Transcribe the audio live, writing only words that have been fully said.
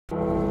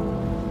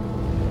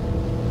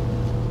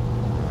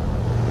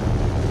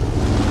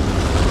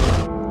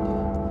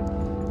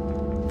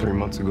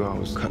months ago, I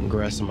was cutting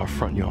grass in my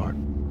front yard.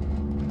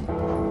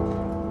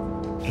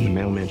 And the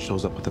mailman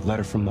shows up with a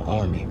letter from the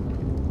army.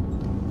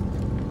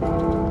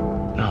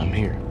 Now I'm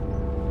here.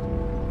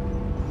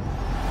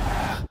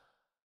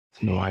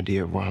 No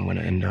idea where I'm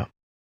gonna end up.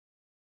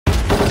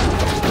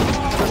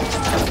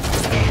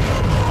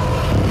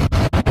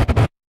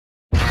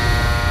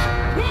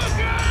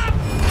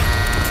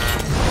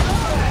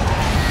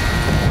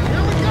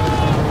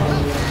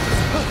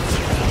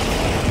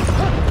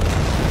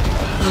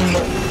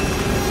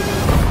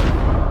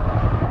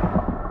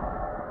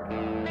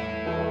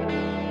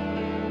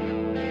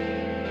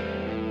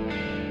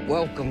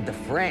 Welcome to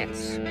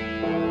France.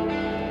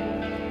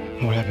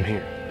 What happened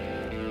here?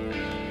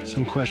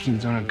 Some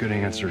questions don't have good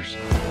answers.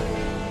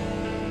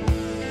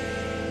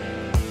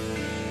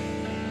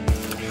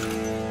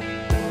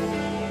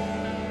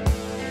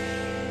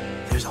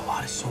 There's a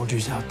lot of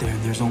soldiers out there,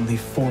 and there's only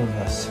 4 of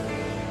us.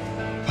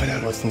 Find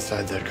out what's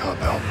inside that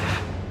compound.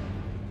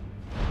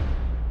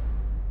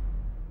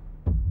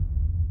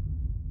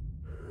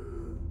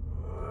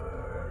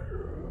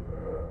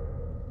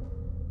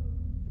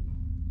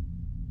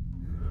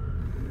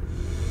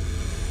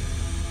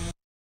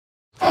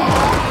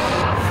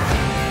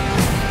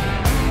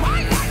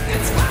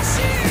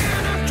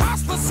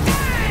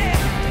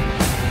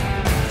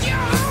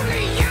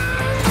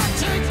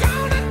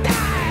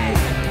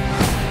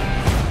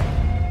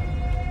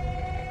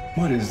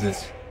 What is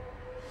this?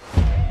 A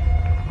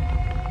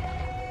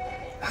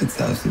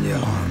 1,000-year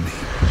army.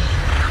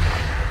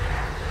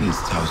 These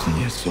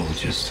 1,000-year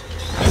soldiers.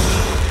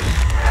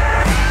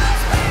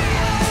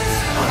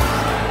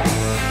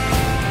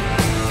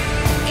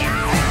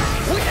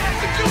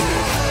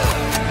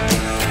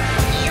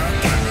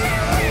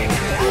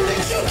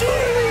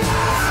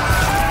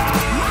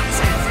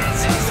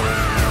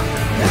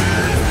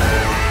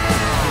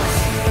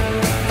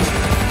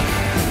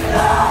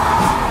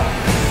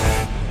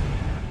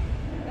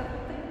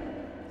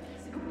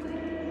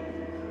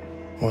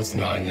 What's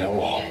behind that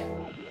wall?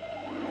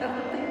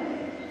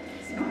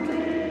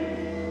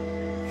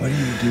 What do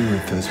you do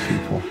with those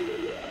people?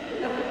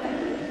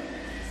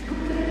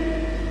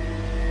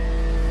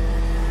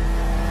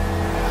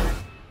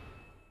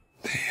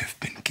 They have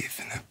been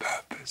given a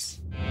purpose.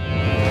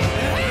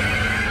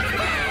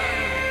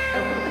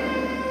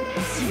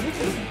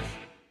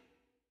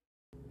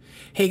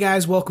 Hey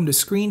guys, welcome to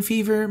Screen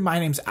Fever. My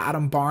name's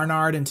Adam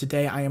Barnard, and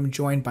today I am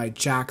joined by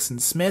Jackson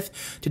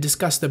Smith to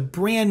discuss the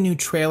brand new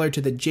trailer to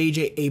the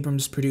J.J.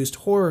 Abrams produced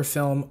horror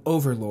film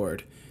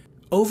Overlord.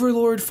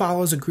 Overlord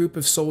follows a group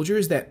of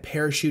soldiers that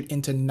parachute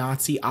into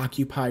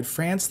Nazi-occupied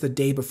France the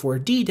day before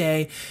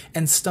D-Day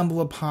and stumble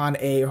upon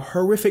a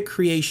horrific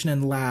creation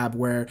and lab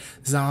where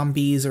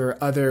zombies or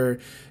other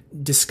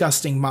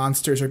disgusting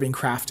monsters are being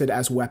crafted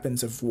as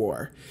weapons of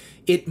war.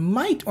 It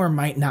might or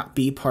might not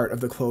be part of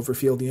the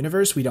Cloverfield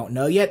universe. We don't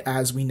know yet,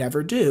 as we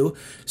never do.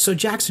 So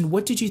Jackson,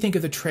 what did you think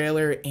of the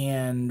trailer,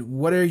 and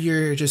what are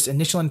your just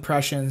initial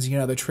impressions? You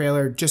know, the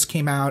trailer just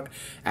came out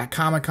at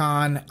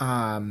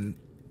Comic-Con,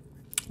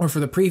 or for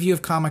the preview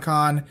of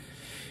Comic-Con,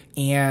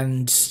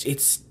 and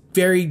it's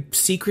very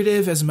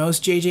secretive, as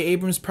most J.J.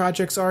 Abrams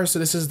projects are, so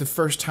this is the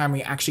first time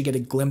we actually get a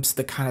glimpse of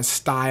the kind of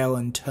style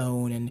and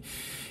tone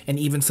and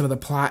even some of the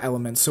plot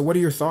elements. So what are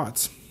your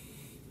thoughts?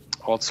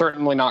 Well, it's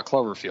certainly not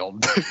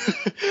Cloverfield.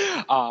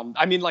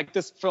 I mean, like,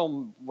 this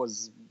film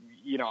was,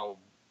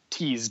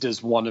 teased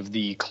as one of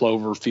the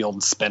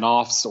Cloverfield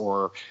spinoffs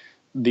or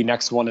the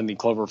next one in the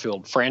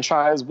Cloverfield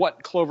franchise.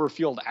 What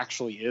Cloverfield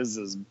actually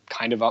is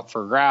kind of up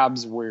for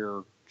grabs.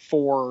 We're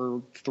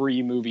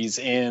 3 movies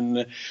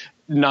in.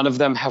 None of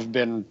them have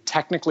been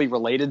technically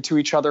related to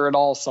each other at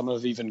all. Some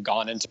have even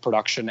gone into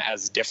production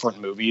as different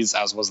movies,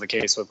 as was the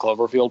case with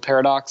Cloverfield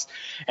Paradox.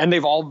 And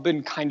they've all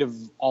been kind of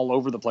all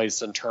over the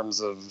place in terms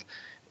of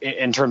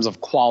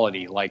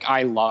quality. Like,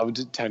 I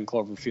loved 10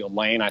 Cloverfield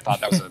Lane. I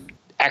thought that was an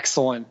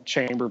excellent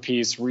chamber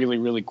piece, really,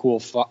 really cool,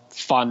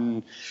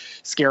 fun,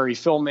 scary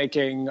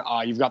filmmaking.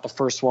 You've got the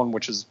first one,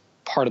 which is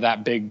part of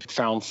that big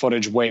found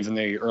footage wave in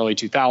the early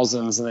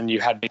 2000s. And then you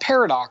had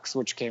Paradox,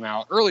 which came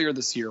out earlier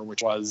this year,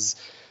 which was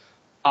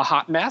a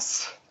hot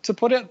mess, to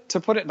put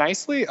it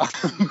nicely.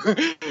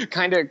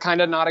 kind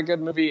of not a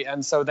good movie.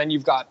 And so then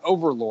you've got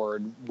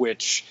Overlord,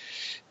 which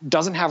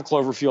doesn't have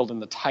Cloverfield in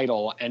the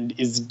title and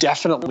is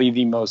definitely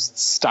the most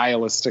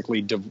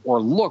stylistically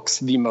looks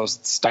the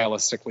most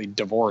stylistically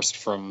divorced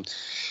from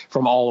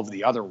all of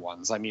the other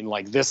ones. I mean,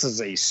 like, this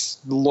is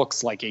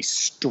looks like a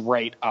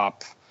straight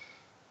up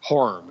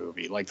horror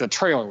movie. Like, the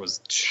trailer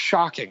was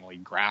shockingly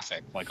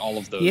graphic, like all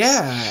of those,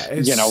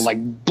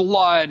 like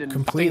blood and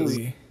completely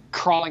things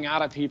crawling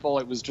out of people.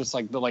 It was just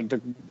like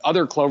the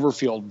other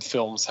Cloverfield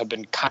films have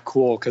been kind of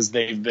cool because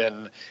they've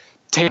been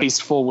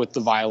tasteful with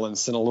the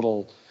violence and a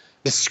little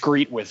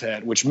discreet with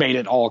it, which made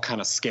it all kind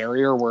of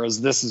scarier.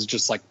 Whereas this is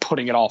just like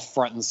putting it all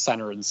front and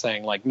center and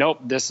saying like, nope,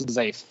 this is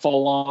a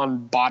full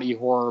on body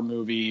horror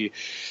movie.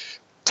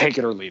 take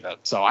it or leave it.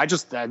 So I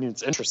mean,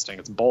 it's interesting.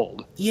 It's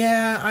bold.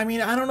 Yeah, I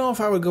mean, I don't know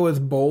if I would go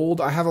with bold.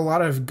 I have a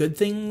lot of good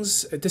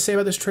things to say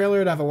about this trailer,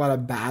 and I have a lot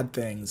of bad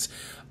things.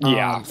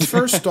 Yeah.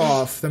 First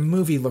off, the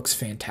movie looks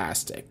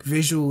fantastic.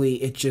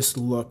 Visually, it just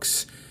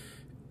looks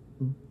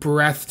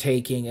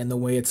breathtaking in the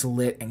way it's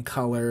lit and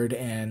colored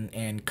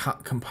and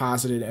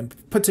composited and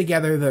put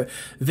together. The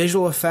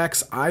visual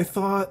effects I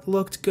thought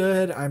looked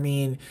good. I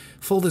mean,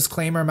 full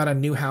disclaimer, I'm at a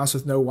new house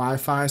with no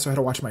Wi-Fi, so I had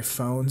to watch my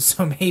phone.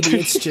 So maybe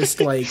it's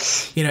just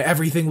like, you know,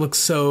 everything looks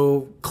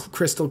so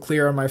crystal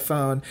clear on my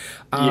phone.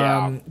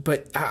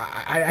 But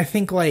I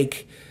think,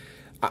 like,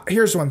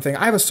 here's one thing.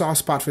 I have a soft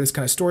spot for this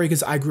kind of story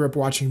because I grew up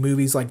watching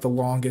movies like The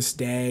Longest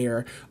Day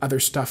or other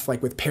stuff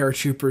like with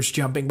paratroopers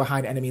jumping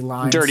behind enemy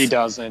lines. Dirty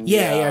Dozen.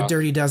 Yeah,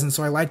 Dirty Dozen.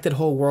 So I like that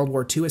whole World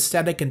War II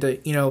aesthetic and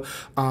to, you know,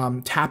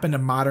 tap into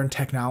modern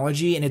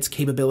technology and its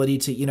capability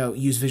to, you know,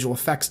 use visual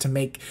effects to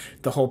make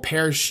the whole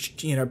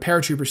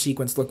paratrooper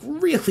sequence look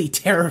really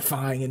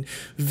terrifying and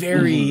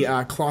very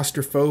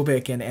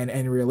claustrophobic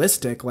and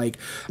realistic. Like,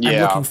 I'm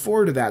looking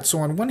forward to that. So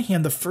on one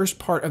hand, the first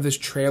part of this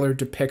trailer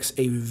depicts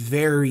a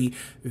very,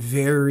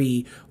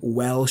 very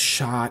well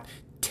shot,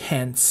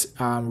 tense,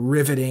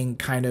 riveting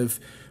kind of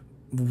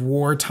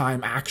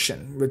wartime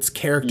action. It's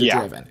character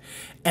driven.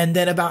 And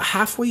then about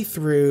halfway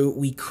through,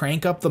 we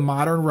crank up the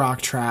modern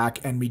rock track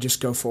and we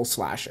just go full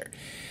slasher.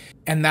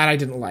 And that I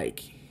didn't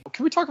like.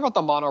 Can we talk about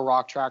the mono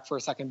rock track for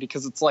a second?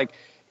 Because it's like,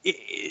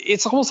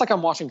 it's almost like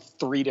I'm watching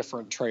three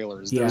different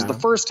trailers. There's the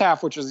first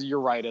half, which is, you're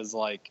right, is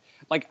like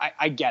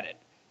I get it.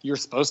 You're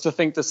supposed to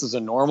think this is a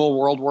normal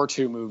World War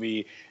II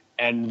movie,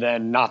 and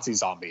then Nazi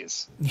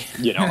zombies,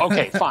 you know,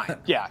 okay, fine.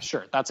 Yeah,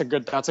 sure. That's a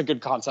good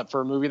concept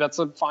for a movie. That's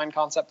a fine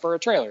concept for a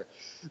trailer.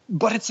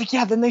 But it's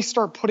like, then they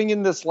start putting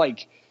in this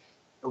like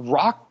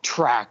rock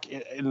track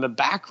in the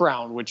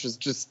background, which is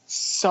just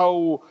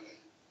so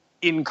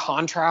in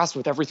contrast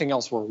with everything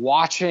else we're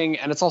watching.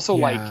 And it's also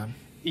like,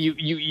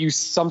 you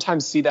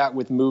sometimes see that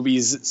with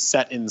movies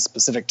set in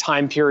specific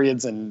time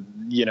periods,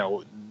 and, you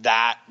know,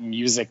 that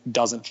music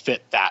doesn't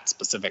fit that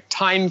specific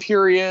time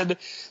period.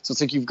 So it's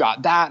like you've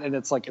got that, and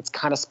it's like it's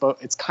kind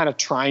of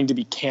trying to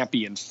be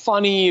campy and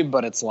funny,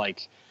 but it's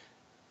like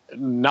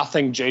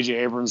nothing J.J.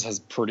 Abrams has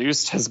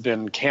produced has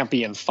been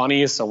campy and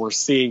funny. So we're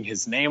seeing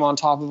his name on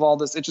top of all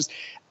this. It just,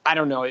 I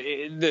don't know.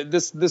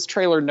 This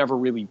trailer never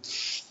really,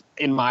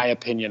 in my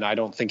opinion, I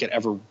don't think it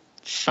ever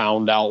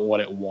found out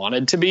what it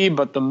wanted to be.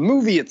 But the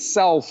movie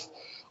itself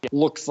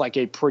looks like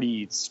a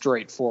pretty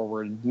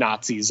straightforward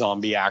Nazi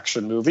zombie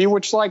action movie,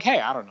 which, like, hey,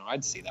 I don't know,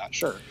 I'd see that,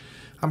 sure.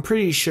 I'm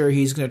pretty sure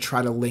he's going to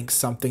try to link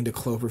something to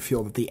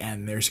Cloverfield at the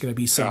end. There's going to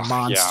be some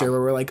monster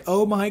where we're like,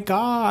 oh my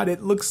God,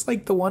 it looks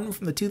like the one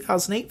from the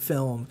 2008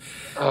 film.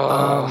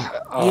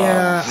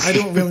 I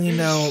don't really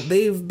know.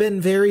 They've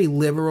been very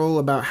liberal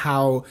about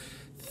how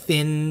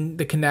thin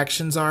the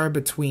connections are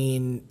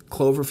between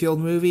Cloverfield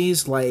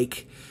movies.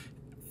 Like,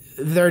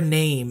 their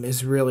name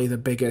is really the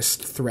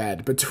biggest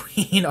thread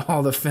between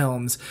all the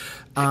films.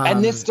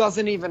 And this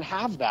doesn't even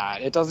have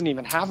that. It doesn't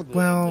even have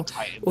the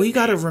title. You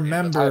got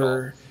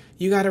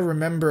to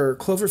remember,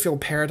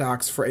 Cloverfield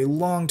Paradox for a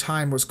long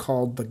time was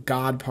called The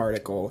God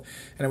Particle,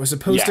 and it was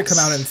supposed to come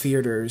out in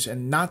theaters,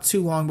 and not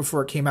too long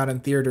before it came out in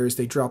theaters,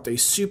 they dropped a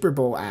Super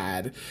Bowl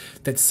ad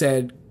that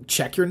said,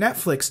 check your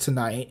Netflix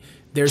tonight.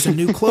 There's a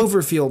new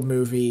Cloverfield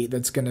movie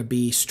that's going to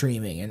be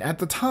streaming. And at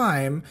the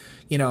time,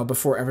 you know,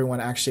 before everyone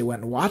actually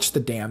went and watched the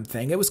damn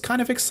thing, it was kind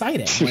of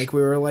exciting. Like,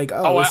 we were like,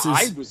 I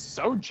was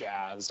so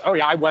jazzed. Oh,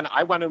 yeah, I went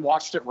and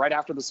watched it right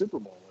after the Super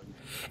Bowl.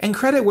 And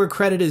credit where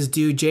credit is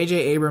due, J.J.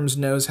 Abrams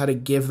knows how to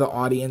give the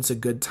audience a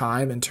good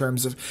time in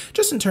terms of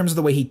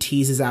the way he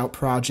teases out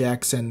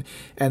projects and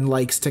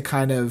likes to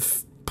kind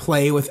of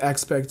play with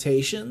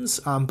expectations,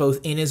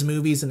 both in his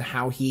movies and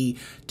how he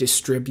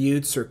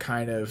distributes or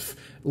kind of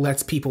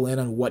lets people in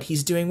on what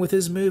he's doing with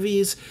his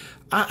movies.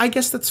 I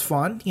guess that's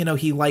fun. You know,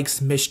 he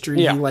likes mystery.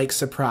 He likes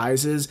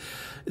surprises.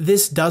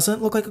 This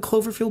doesn't look like a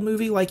Cloverfield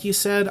movie, like you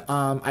said.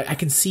 I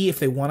can see if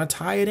they want to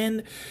tie it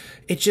in.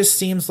 It just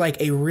seems like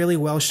a really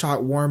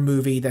well-shot war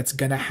movie that's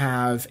going to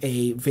have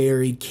a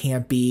very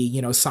campy,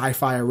 you know,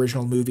 sci-fi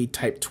original movie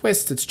type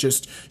twist. It's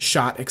just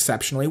shot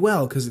exceptionally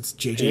well because it's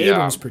J.J.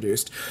 Abrams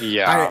produced.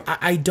 Yeah.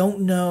 I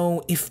don't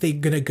know if they're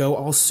going to go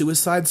all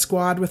Suicide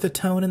Squad with a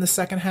tone in the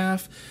second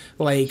half.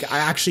 Like, I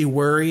actually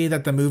worry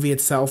that the movie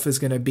itself is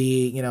going to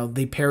be, you know,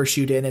 they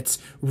parachute in, it's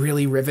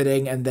really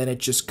riveting, and then it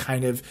just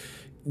kind of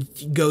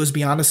goes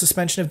beyond a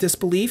suspension of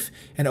disbelief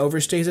and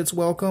overstays its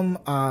welcome.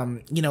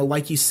 You know,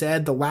 like you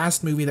said, the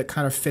last movie that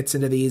kind of fits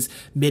into these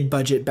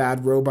mid-budget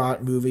bad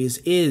robot movies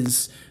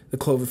is the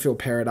Cloverfield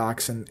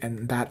Paradox,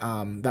 and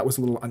that was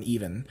a little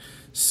uneven.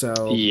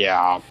 So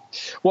yeah,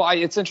 well,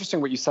 it's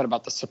interesting what you said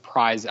about the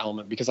surprise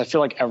element, because I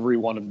feel like every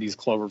one of these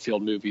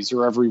Cloverfield movies,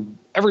 or every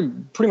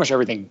pretty much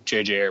everything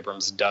J.J.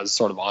 Abrams does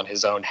sort of on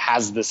his own,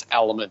 has this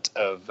element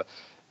of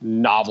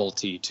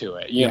novelty to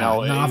it, you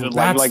know. Their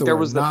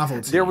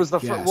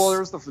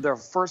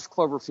first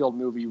Cloverfield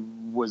movie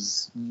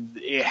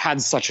it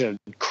had such a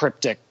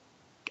cryptic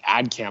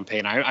ad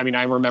campaign. I mean,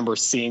 I remember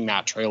seeing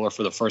that trailer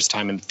for the first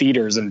time in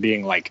theaters and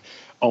being like,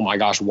 oh my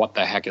gosh, what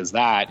the heck is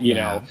that? You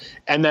know?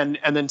 And then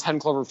 10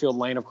 Cloverfield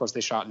Lane, of course,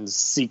 they shot in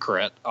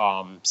secret.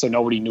 So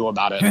nobody knew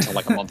about it until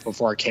like a month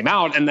before it came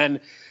out. And then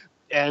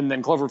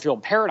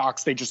Cloverfield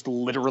Paradox, they just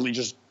literally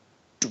just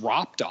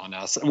dropped on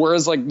us.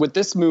 Whereas like with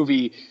this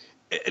movie,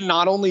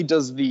 not only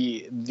does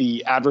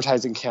the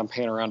advertising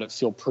campaign around it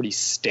feel pretty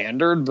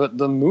standard, but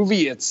the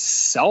movie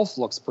itself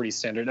looks pretty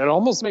standard. It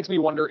almost makes me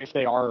wonder if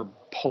they are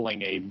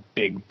pulling a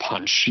big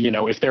punch, you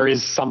know, if there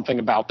is something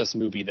about this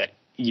movie that,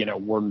 you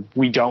know,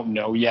 we don't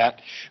know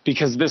yet,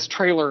 because this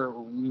trailer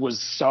was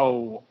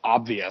so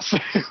obvious.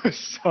 It was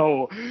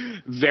so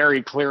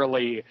very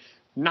clearly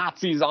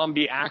Nazi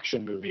zombie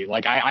action movie.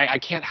 Like I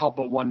can't help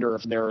but wonder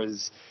if there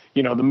is,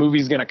 you know, the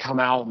movie's going to come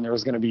out and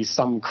there's going to be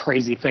some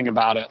crazy thing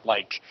about it.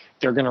 Like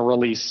they're going to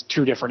release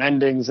 2 different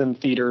endings in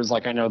theaters.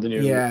 Like I know the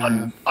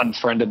new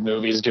Unfriended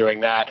movie's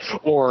doing that,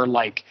 or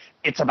like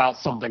it's about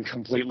something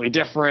completely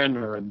different,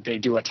 or they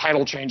do a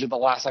title change at the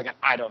last second.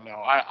 I don't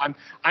know.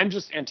 I'm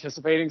just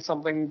anticipating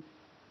something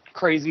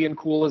crazy and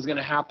cool is going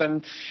to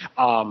happen.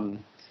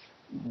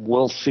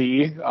 We'll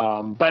see.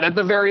 But at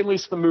the very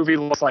least, the movie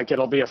looks like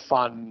it'll be a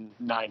fun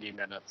 90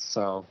 minutes.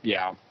 So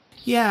yeah.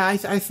 Yeah.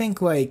 I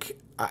think like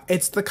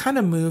it's the kind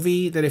of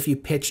movie that if you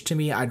pitch to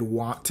me, I'd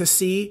want to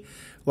see.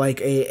 Like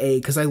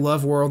because I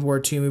love World War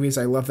II movies.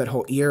 I love that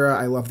whole era.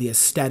 I love the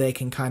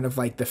aesthetic and kind of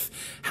like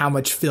how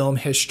much film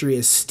history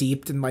is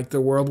steeped in like the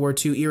World War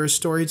II era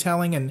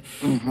storytelling, and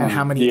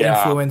how many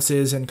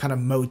influences and kind of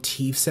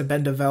motifs have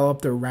been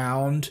developed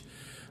around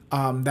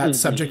that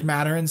subject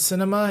matter in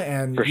cinema.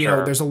 And, you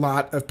know, there's a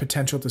lot of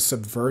potential to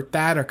subvert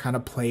that or kind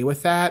of play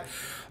with that.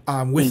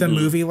 With a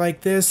movie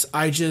like this,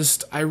 I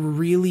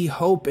really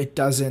hope it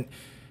doesn't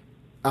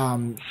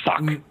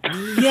suck.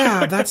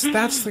 Yeah, that's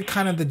the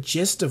kind of the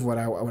gist of what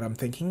I'm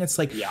thinking. It's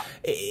like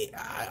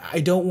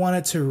I don't want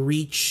it to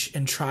reach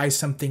and try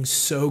something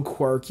so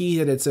quirky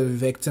that it's a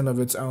victim of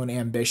its own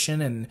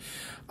ambition. And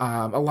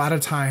a lot of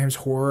times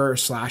horror or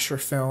slasher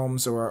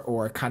films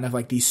or kind of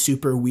like these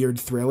super weird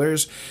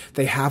thrillers,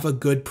 they have a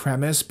good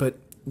premise, but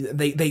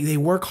they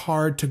work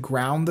hard to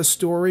ground the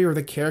story or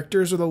the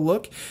characters or the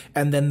look,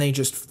 and then they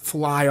just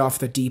fly off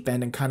the deep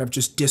end and kind of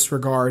just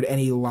disregard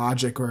any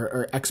logic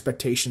or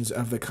expectations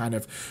of the kind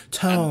of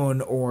tone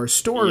or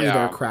story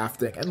they're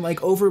crafting. And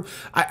like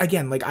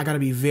I gotta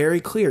be very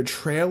clear,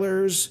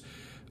 trailers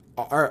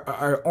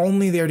are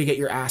only there to get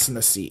your ass in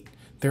the seat.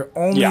 They're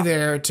only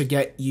there to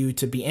get you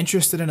to be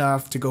interested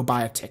enough to go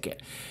buy a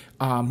ticket.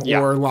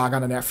 Or log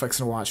on to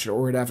Netflix and watch it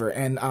or whatever.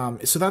 And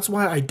so that's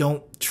why I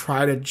don't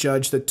try to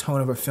judge the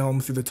tone of a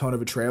film through the tone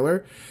of a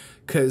trailer,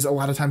 because a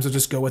lot of times they'll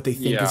just go what they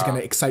think is going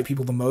to excite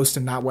people the most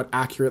and not what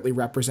accurately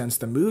represents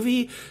the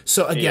movie.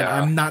 So again,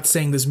 I'm not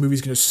saying this movie's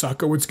going to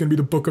suck. Oh, it's going to be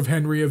the Book of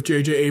Henry of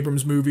J.J.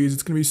 Abrams movies.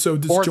 It's going to be so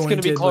disjointed. Or it's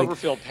going to be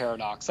Cloverfield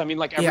Paradox. I mean,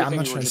 like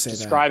everything you were just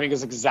describing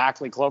is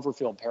exactly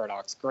Cloverfield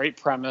Paradox. Great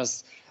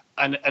premise,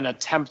 an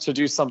attempt to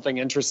do something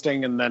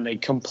interesting, and then a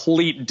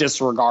complete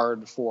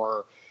disregard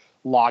for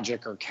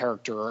logic or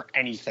character or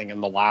anything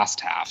in the last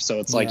half. So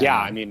it's like,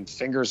 I mean,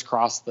 fingers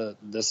crossed that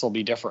this will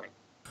be different.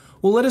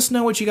 Well, let us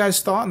know what you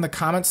guys thought in the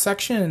comments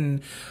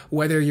section,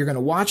 whether you're going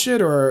to watch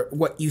it or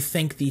what you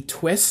think the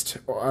twist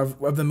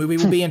of the movie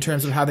will be in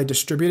terms of how they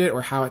distribute it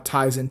or how it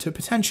ties into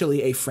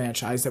potentially a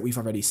franchise that we've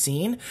already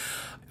seen.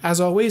 As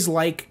always,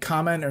 like,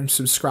 comment, and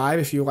subscribe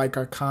if you like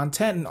our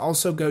content, and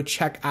also go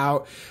check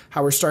out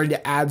how we're starting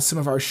to add some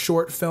of our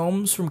short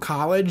films from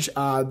college.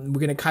 We're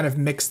going to kind of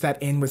mix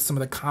that in with some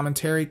of the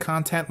commentary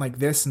content like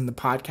this and the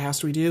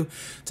podcast we do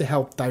to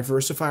help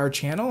diversify our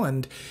channel.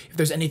 And if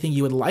there's anything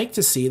you would like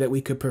to see that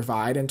we could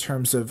provide in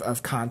terms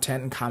of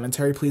content and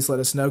commentary, please let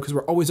us know, because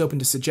we're always open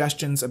to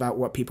suggestions about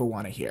what people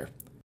want to hear.